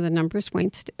analysis of some of the numbers.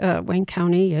 Wayne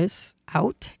County is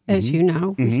out, as you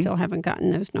know. We still haven't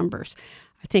gotten those numbers.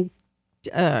 I think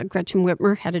Gretchen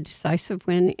Whitmer had a decisive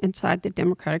win inside the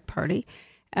Democratic Party,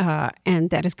 and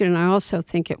that is good. And I also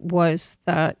think it was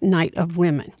the night of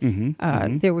women.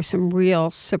 There were some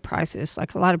real surprises.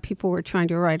 Like a lot of people were trying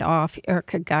to write off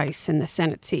Erica Geis in the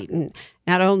Senate seat, and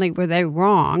not only were they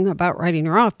wrong about writing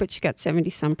her off, but she got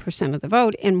 70-some% of the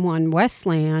vote and won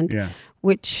Westland,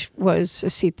 which was a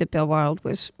seat that Bill Wild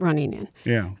was running in.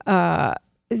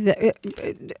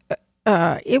 The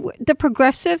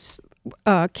progressives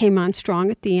came on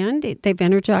strong at the end. They've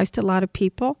energized a lot of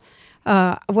people.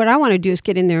 What I want to do is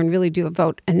get in there and really do a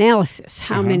vote analysis.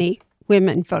 How many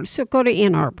women voted? So go to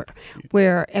Ann Arbor,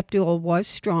 where Abdul was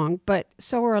strong, but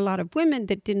so are a lot of women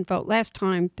that didn't vote last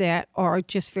time that are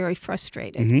just very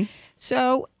frustrated.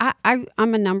 So I'm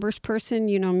a numbers person.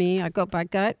 You know me. I go by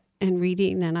gut and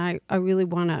reading, and I really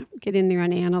want to get in there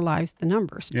and analyze the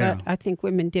numbers. Yeah. But I think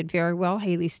women did very well.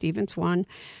 Haley Stevens won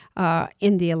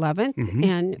in the 11th,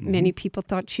 and many people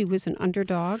thought she was an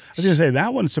underdog. I was going to say,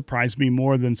 that one surprised me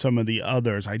more than some of the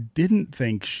others. I didn't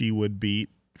think she would beat,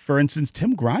 for instance,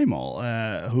 Tim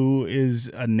Greimel, who is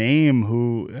a name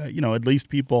who, at least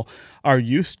people are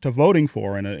used to voting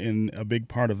for in a big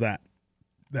part of that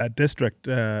district.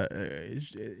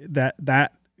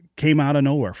 That came out of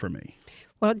nowhere for me.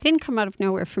 Well, it didn't come out of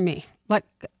nowhere for me. Like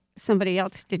somebody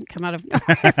else didn't come out of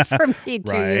nowhere for me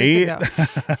 2 years ago.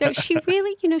 So she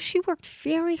really, she worked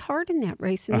very hard in that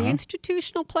race, and the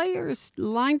institutional players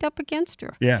lined up against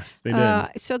her. Yes, they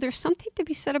did. So there's something to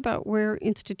be said about where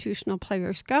institutional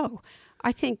players go.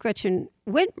 I think Gretchen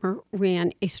Whitmer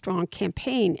ran a strong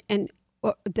campaign, and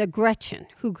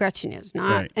who Gretchen is,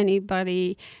 not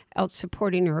anybody else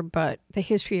supporting her, but the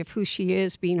history of who she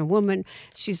is, being a woman.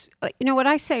 She's, what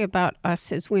I say about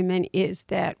us as women is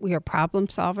that we are problem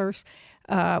solvers.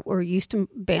 We're used to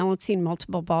balancing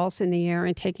multiple balls in the air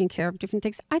and taking care of different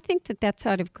things. I think that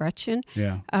side of Gretchen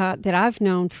that I've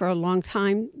known for a long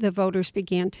time, the voters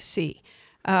began to see.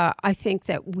 I think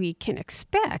that we can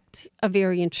expect a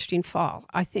very interesting fall.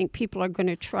 I think people are going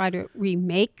to try to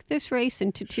remake this race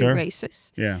into two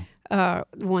races. Yeah.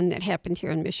 One that happened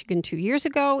here in Michigan 2 years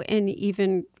ago, and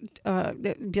even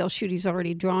Bill Schuette's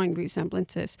already drawing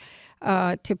resemblances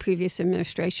to previous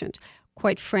administrations.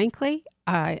 Quite frankly,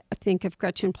 I think if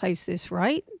Gretchen plays this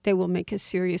right, they will make a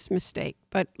serious mistake.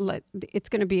 But it's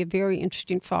going to be a very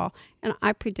interesting fall. And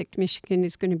I predict Michigan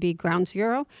is going to be ground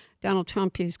zero. Donald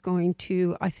Trump is going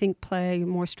to, I think, play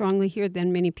more strongly here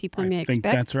than many people may expect.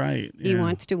 I think that's right. Yeah. He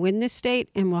wants to win this state,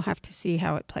 and we'll have to see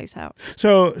how it plays out.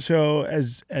 So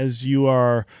as you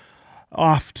are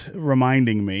oft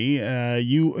reminding me,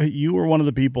 you were one of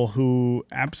the people who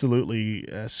absolutely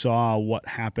saw what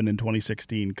happened in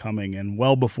 2016 coming, and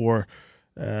well before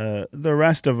the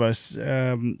rest of us.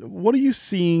 What are you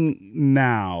seeing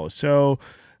now? So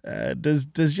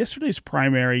does yesterday's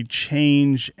primary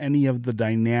change any of the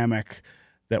dynamic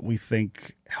that we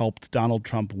think helped Donald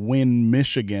Trump win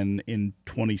Michigan in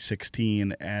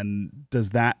 2016, and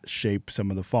does that shape some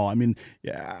of the fall? I mean,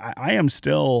 I am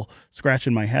still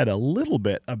scratching my head a little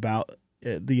bit about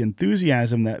the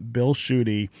enthusiasm that Bill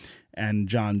Schuette and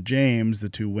John James, the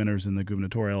two winners in the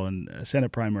gubernatorial and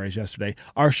Senate primaries yesterday,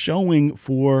 are showing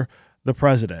for the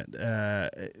president.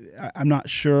 I'm not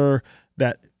sure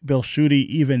that Bill Schuette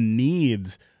even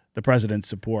needs the president's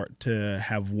support to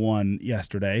have won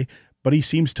yesterday, but he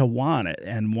seems to want it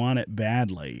and want it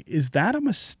badly. Is that a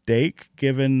mistake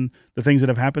given the things that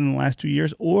have happened in the last 2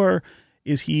 years, or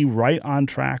is he right on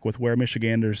track with where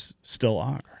Michiganders still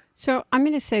are? So I'm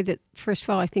going to say that, first of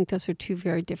all, I think those are two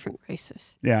very different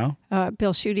races. Yeah.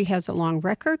 Bill Schuette has a long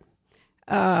record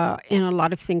and a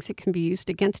lot of things that can be used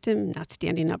against him, not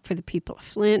standing up for the people of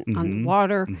Flint on the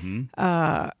water.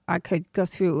 I could go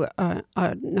through a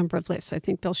number of lists. I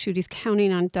think Bill Schutte's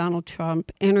counting on Donald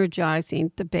Trump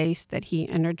energizing the base that he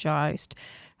energized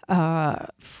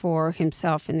for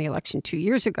himself in the election 2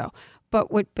 years ago. But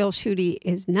what Bill Schuette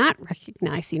is not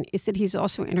recognizing is that he's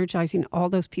also energizing all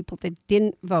those people that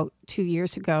didn't vote 2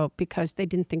 years ago because they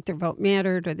didn't think their vote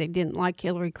mattered or they didn't like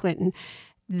Hillary Clinton.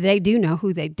 They do know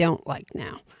who they don't like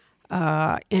now.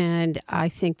 And I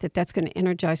think that that's going to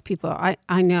energize people.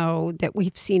 I know that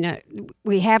we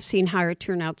have seen higher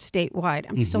turnout statewide.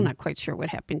 I'm still not quite sure what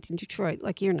happened in Detroit.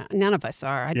 Like none of us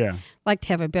are. I'd like to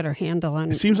have a better handle on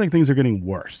it. It seems like things are getting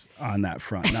worse on that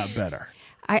front, not better.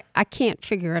 I can't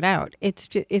figure it out. It's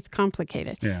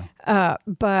complicated. Yeah.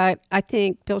 But I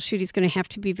think Bill Schutte's going to have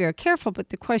to be very careful. But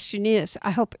the question is,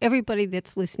 I hope everybody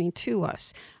that's listening to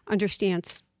us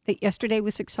understands that yesterday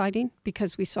was exciting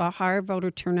because we saw higher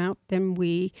voter turnout than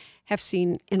we have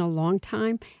seen in a long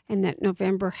time, and that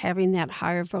November having that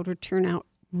higher voter turnout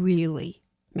really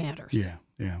matters. Yeah.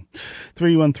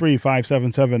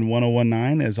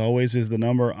 313-577-1019, as always, is the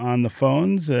number on the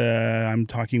phones. I'm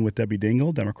talking with Debbie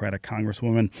Dingell, Democratic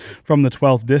Congresswoman from the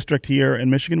 12th District here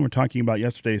in Michigan. We're talking about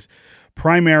yesterday's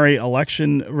primary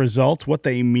election results, what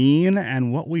they mean,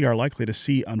 and what we are likely to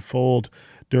see unfold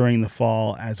during the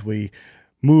fall as we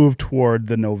move toward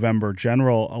the November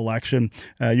general election.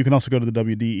 You can also go to the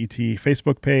WDET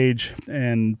Facebook page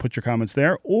and put your comments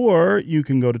there, or you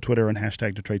can go to Twitter and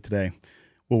hashtag Detroit Today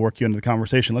we'll work you into the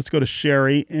conversation. Let's go to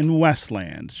Sherry in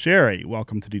Westland. Sherry,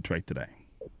 welcome to Detroit Today.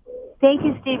 Thank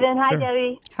you, Stephen. Hi, Sure.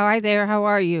 Debbie. Hi there. How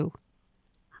are you?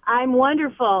 I'm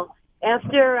wonderful.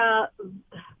 After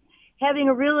having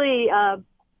a really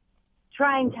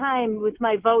trying time with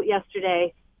my vote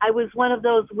yesterday, I was one of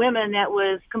those women that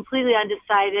was completely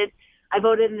undecided. I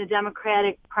voted in the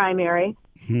Democratic primary,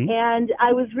 and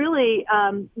I was really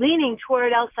leaning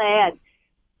toward El Sayed.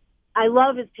 I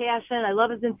love his passion. I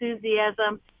love his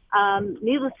enthusiasm.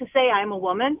 Needless to say, I'm a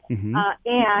woman,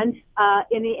 and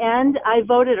in the end, I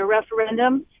voted a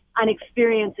referendum on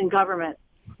experience in government.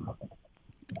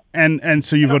 And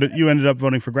so you ended up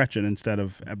voting for Gretchen instead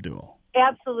of Abdul.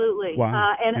 Absolutely.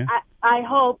 Wow. And Yeah. I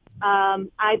hope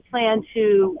I plan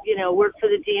to work for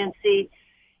the DNC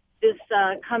this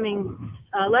coming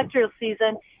electoral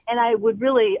season, and I would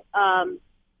really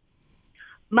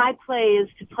my play is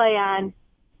to play on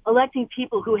electing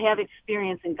people who have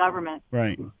experience in government.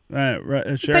 Right.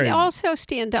 Sherry. But also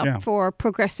stand up for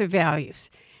progressive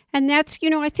values. And that's,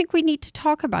 I think we need to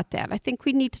talk about that. I think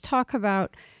we need to talk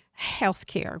about health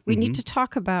care. We need to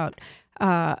talk about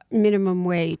minimum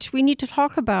wage. We need to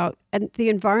talk about the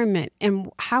environment and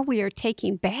how we are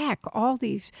taking back all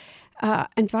these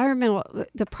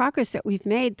the progress that we've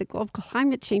made. The global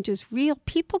climate change is real.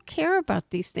 People care about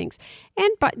these things.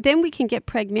 But then we can get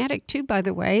pragmatic too, by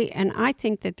the way. And I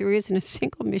think that there isn't a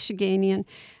single Michigander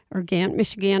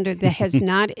that has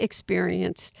not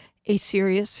experienced a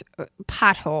serious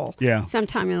pothole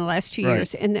sometime in the last 2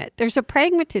 years. And that there's a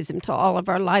pragmatism to all of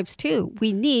our lives too.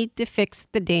 We need to fix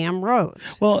the damn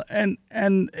roads. Well,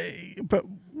 but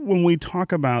when we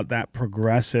talk about that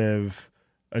progressive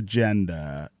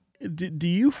agenda, do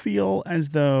you feel as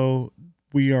though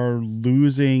we are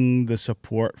losing the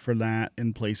support for that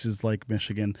in places like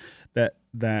Michigan?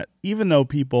 That even though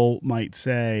people might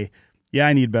say, yeah,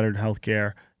 I need better health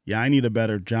care, yeah, I need a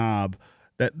better job,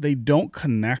 that they don't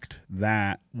connect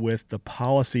that with the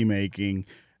policy making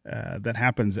that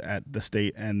happens at the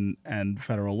state and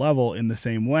federal level in the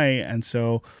same way. And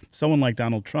so someone like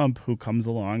Donald Trump, who comes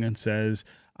along and says,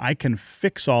 I can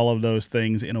fix all of those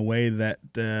things in a way that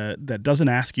that doesn't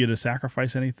ask you to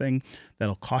sacrifice anything,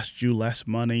 that'll cost you less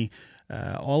money,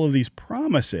 all of these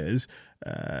promises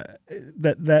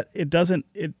that it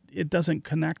doesn't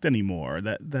connect anymore.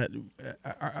 That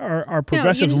are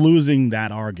progressives losing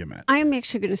that argument? I am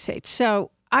actually going to say it.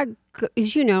 So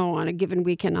as you know, on a given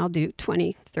weekend, I'll do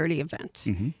 20, 30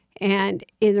 events. And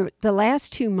in the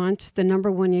last 2 months, the number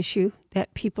one issue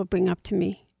that people bring up to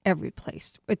me every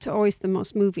place, it's always the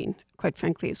most moving, quite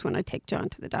frankly, is when I take John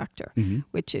to the doctor,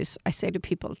 which is, I say to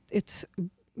people, it's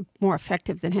more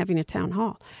effective than having a town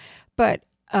hall. But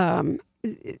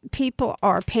people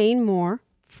are paying more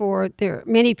for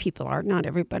many people are, not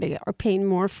everybody, are paying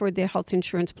more for their health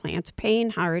insurance plans, paying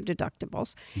higher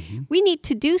deductibles. We need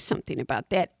to do something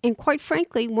about that. And quite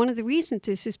frankly, one of the reasons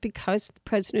is because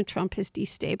President Trump has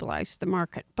destabilized the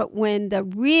market. But when the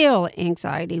real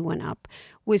anxiety went up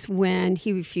was when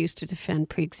he refused to defend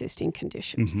pre-existing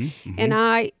conditions. And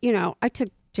I took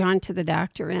John to the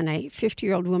doctor, and a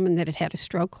 50-year-old woman that had had a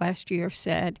stroke last year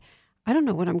said, I don't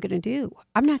know what I'm going to do.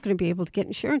 I'm not going to be able to get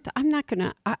insurance.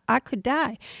 I could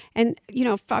die. And,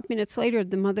 5 minutes later,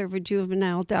 the mother of a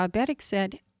juvenile diabetic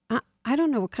said, I don't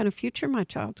know what kind of future my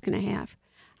child's going to have.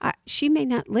 She may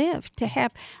not live to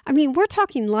have, we're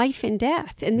talking life and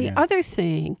death. And the other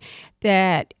thing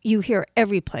that you hear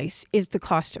every place is the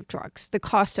cost of drugs, the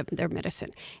cost of their medicine.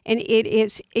 And it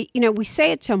is, we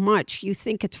say it so much, you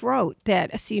think it's rote that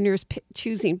a senior is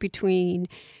choosing between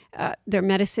their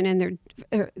medicine and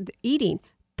their eating,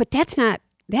 but that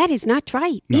is not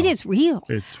right. No, it is real.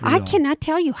 It's real. I cannot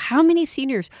tell you how many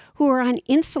seniors who are on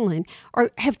insulin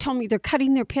have told me they're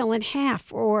cutting their pill in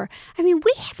half.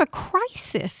 We have a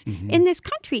crisis in this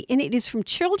country, and it is from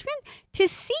children to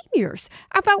seniors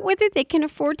about whether they can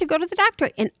afford to go to the doctor.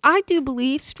 And I do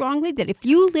believe strongly that if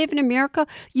you live in America,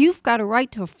 you've got a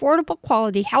right to affordable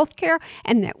quality health care,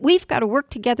 and that we've got to work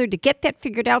together to get that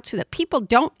figured out so that people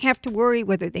don't have to worry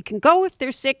whether they can go if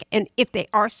they're sick, and if they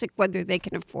are sick, whether they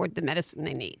can afford the medicine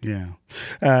they need. Yeah.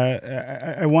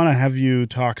 I want to have you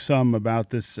talk some about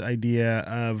this idea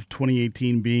of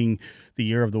 2018 being the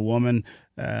year of the woman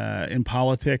in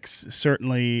politics.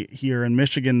 Certainly here in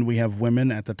Michigan, we have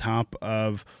women at the top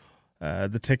of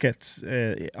the tickets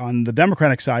on the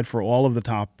Democratic side for all of the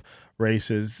top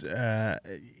races.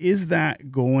 Is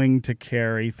that going to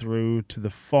carry through to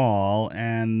the fall?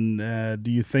 And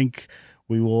do you think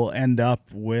we will end up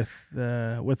with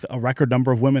a record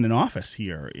number of women in office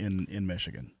here in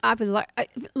Michigan?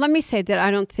 Let me say that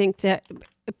I don't think that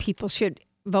people should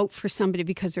vote for somebody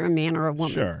because they're a man or a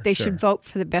woman. Sure, they sure. should vote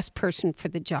for the best person for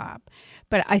the job.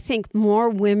 But I think more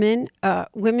women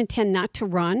tend not to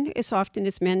run as often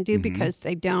as men do because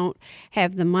they don't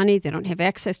have the money, they don't have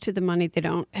access to the money, they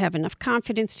don't have enough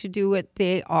confidence to do it.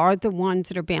 They are the ones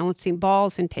that are balancing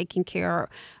balls and taking care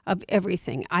of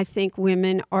everything. I think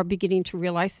women are beginning to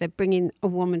realize that bringing a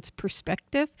woman's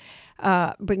perspective,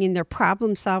 bringing their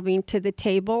problem solving to the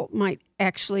table might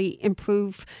actually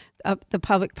improve the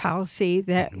public policy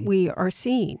that we are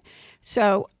seeing.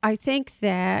 So I think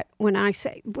that when I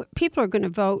say people are going to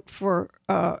vote for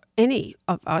any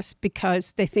of us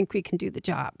because they think we can do the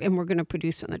job and we're going to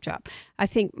produce on the job. I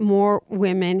think more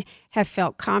women have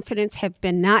felt confidence, have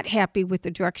been not happy with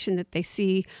the direction that they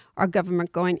see our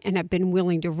government going, and have been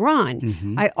willing to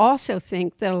run. I also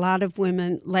think that a lot of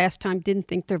women last time didn't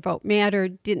think their vote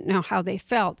mattered, didn't know how they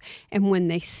felt. And when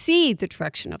they see the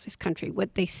direction of this country,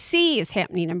 what they see is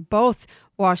happening in both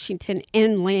Washington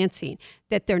and Lansing,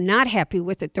 that they're not happy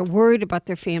with it. They're worried about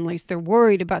their families. They're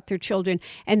worried about their children.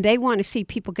 And they want to see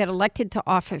people get elected to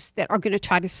office that are going to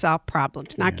try to solve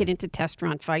problems, not get into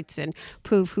test-run fights and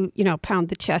prove who, pound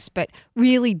the chest, but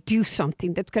really do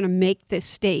something that's going to make this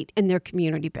state and their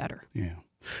community better. Yeah.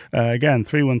 Again,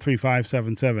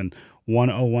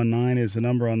 313-577-1019 is the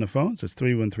number on the phones. It's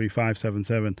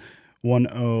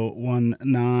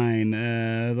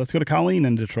 313-577-1019. Let's go to Colleen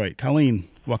in Detroit. Colleen,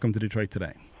 welcome to Detroit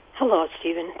Today. Hello,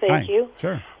 Stephen. Thank you.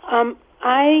 Sure.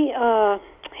 I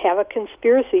have a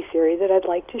conspiracy theory that I'd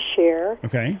like to share.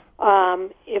 Okay.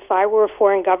 If I were a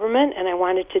foreign government and I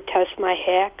wanted to test my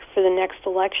hack for the next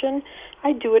election,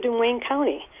 I'd do it in Wayne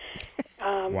County.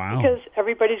 Wow. Because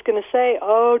everybody's going to say,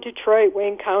 "Oh, Detroit,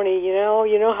 Wayne County, you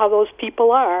know how those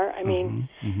people are." I mean,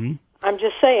 I'm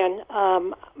just saying.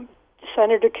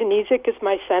 Senator Kniezek is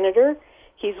my senator.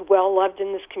 He's well loved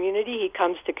in this community. He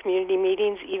comes to community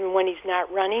meetings even when he's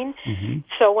not running.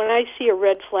 So when I see a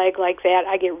red flag like that,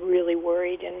 I get really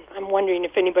worried, and I'm wondering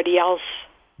if anybody else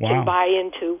can buy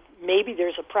into maybe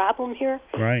there's a problem here.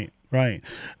 Right.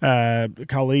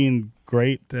 Colleen,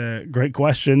 great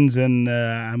questions, and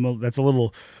that's a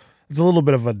little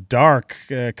bit of a dark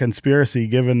conspiracy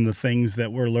given the things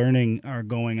that we're learning are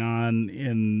going on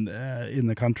in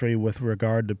the country with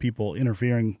regard to people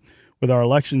interfering with our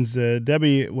elections.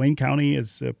 Debbie, Wayne County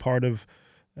is part of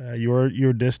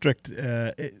your district.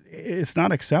 It's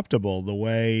not acceptable the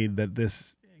way that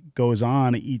this goes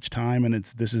on each time, and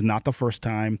this is not the first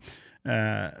time.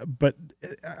 But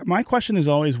my question is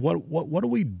always, what do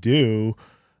we do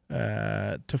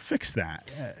to fix that?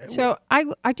 So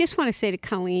I just want to say to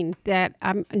Colleen that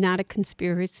I'm not a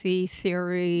conspiracy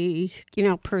theory,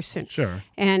 person. Sure.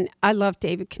 And I love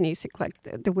David Kniezek like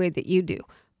the way that you do.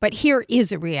 But here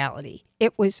is a reality.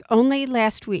 It was only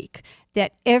last week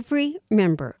that every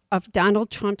member of Donald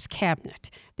Trump's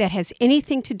cabinet that has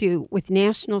anything to do with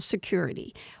national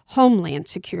security, homeland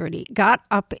security, got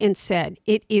up and said,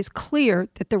 it is clear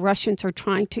that the Russians are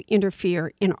trying to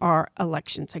interfere in our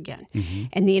elections again.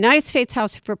 And the United States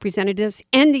House of Representatives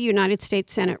and the United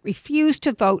States Senate refused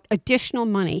to vote additional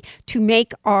money to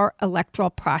make our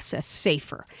electoral process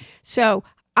safer. So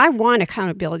I want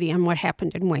accountability on what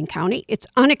happened in Wayne County. It's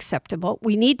unacceptable.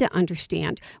 We need to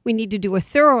understand. We need to do a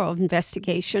thorough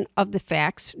investigation of the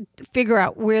facts, figure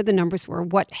out where the numbers were,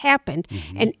 what happened.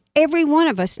 And every one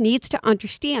of us needs to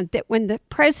understand that when the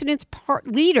president's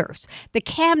leaders, the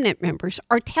cabinet members,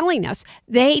 are telling us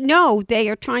they know they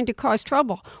are trying to cause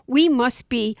trouble, we must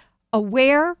be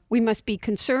aware, we must be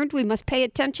concerned, we must pay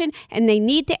attention, and they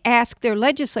need to ask their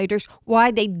legislators why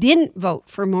they didn't vote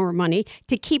for more money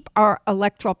to keep our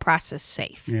electoral process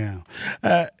safe. Yeah.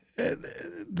 At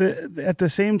the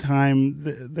same time,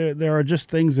 there are just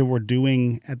things that we're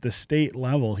doing at the state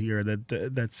level here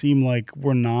that seem like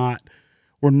we're not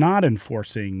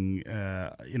enforcing,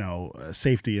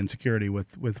 safety and security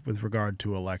with regard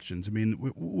to elections. I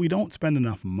mean, we don't spend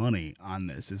enough money on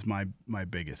this is my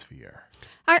biggest fear.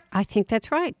 I think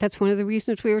that's right. That's one of the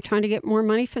reasons we were trying to get more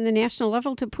money from the national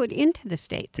level to put into the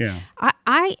states. Yeah.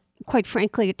 I quite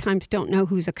frankly, at times don't know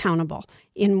who's accountable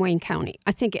in Wayne County.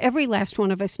 I think every last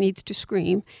one of us needs to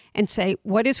scream and say,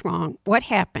 what is wrong? What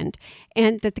happened?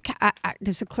 And that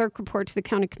does the clerk report to the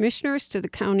county commissioners, to the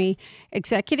county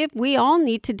executive? We all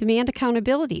need to demand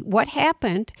accountability. What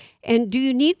happened? And do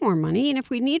you need more money? And if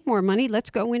we need more money, let's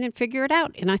go in and figure it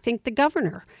out. And I think the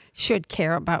governor should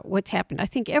care about what's happened. I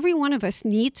think every one of us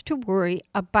needs to worry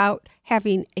about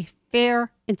having a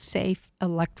fair and safe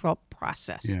electoral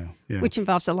process, which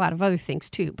involves a lot of other things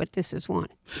too, but this is one.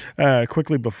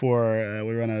 Quickly before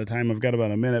we run out of time, I've got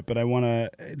about a minute, but I want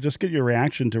to just get your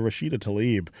reaction to Rashida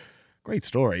Tlaib, Great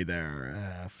story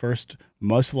there. First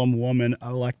Muslim woman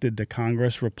elected to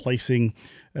Congress, replacing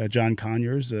John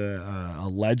Conyers, a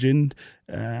legend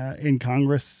in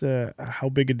Congress. How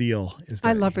big a deal is that?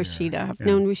 I love here? Rashida. I've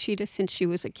known Rashida since she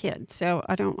was a kid, so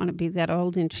I don't want to be that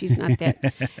old, and she's not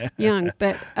that young.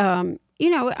 But, I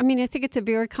think it's a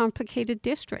very complicated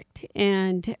district,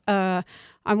 and I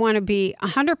want to be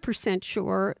 100%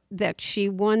 sure that she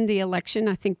won the election.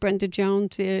 I think Brenda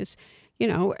Jones is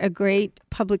a great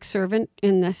public servant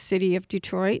in the city of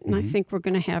Detroit, and I think we're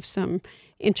going to have some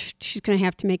she's going to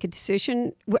have to make a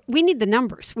decision. We need the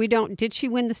numbers. We don't. Did she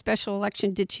win the special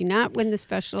election? Did she not win the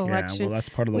special election? Well, that's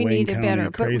part of the we Wayne need it County better.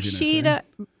 But craziness, Rashida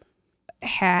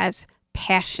has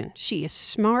passion. She is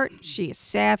smart. She is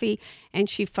savvy, and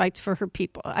she fights for her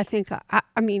people. I think.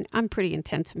 I'm pretty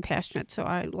intense and passionate, so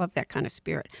I love that kind of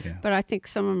spirit. Yeah. But I think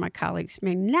some of my colleagues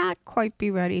may not quite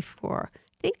be ready for.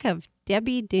 Think of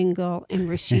Debbie Dingell and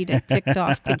Rashida ticked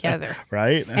off together.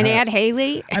 Right. And add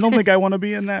Haley. I don't think I want to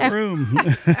be in that room.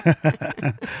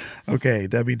 Okay,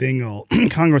 Debbie Dingell,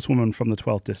 Congresswoman from the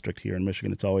 12th District here in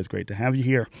Michigan. It's always great to have you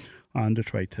here on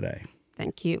Detroit Today.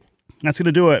 Thank you. That's going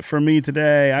to do it for me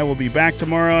today. I will be back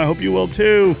tomorrow. I hope you will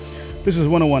too. This is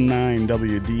 101.9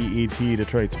 WDET,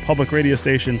 Detroit's public radio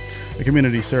station, the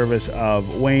community service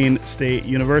of Wayne State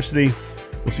University.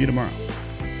 We'll see you tomorrow.